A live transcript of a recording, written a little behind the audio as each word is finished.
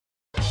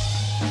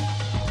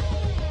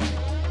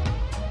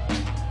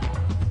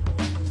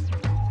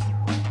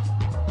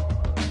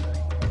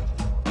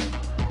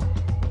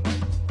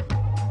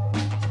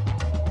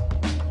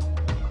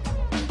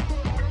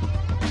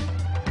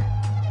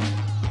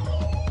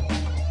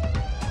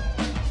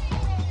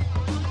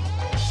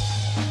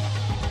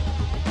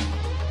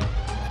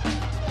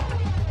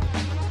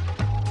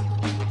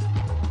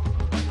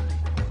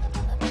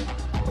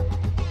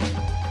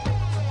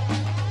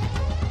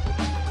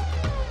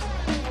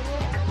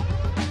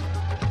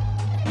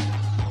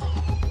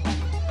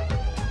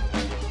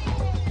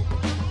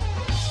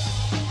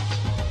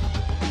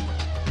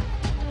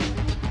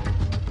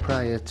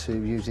Prior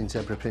to using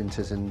zebra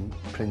printers and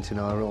printing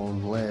our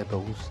own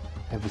labels,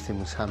 everything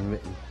was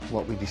handwritten.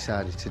 What we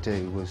decided to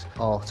do was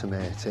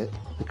automate it.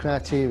 The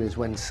criteria is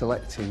when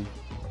selecting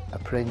a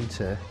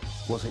printer: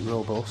 was it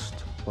robust,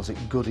 was it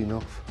good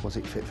enough, was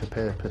it fit for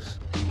purpose?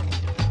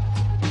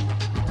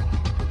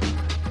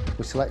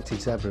 We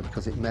selected Zebra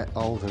because it met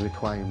all the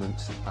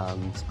requirements,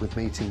 and with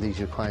meeting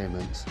these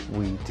requirements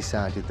we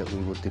decided that we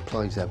would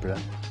deploy Zebra,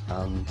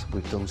 and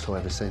we've done so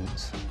ever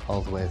since,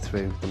 all the way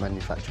through the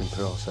manufacturing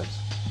process.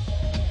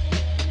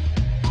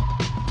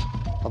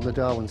 On the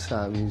Darwin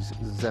side we use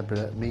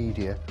Zebra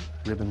media,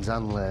 ribbons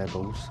and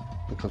labels,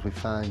 because we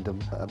find them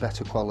a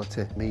better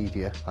quality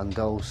media, and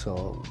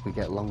also we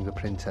get longer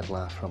printhead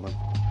life from them.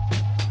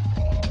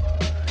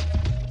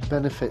 The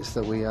benefits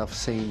that we have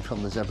seen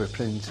from the Zebra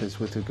printers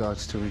with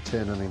regards to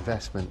return on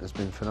investment has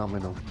been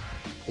phenomenal.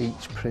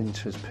 Each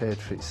printer has paid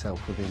for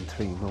itself within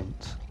 3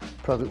 months.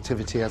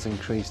 Productivity has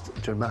increased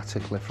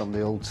dramatically from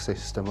the old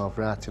system of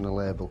writing a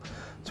label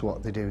to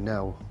what they do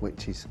now,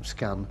 which is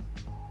scan,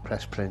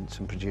 press print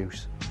and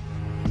produce.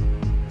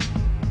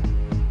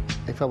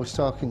 If I was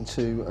talking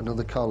to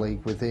another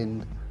colleague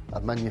within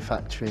a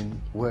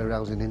manufacturing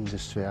warehousing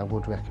industry, I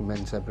would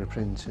recommend Zebra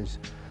printers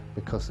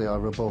because they are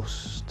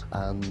robust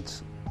and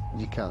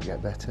you can't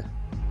get better.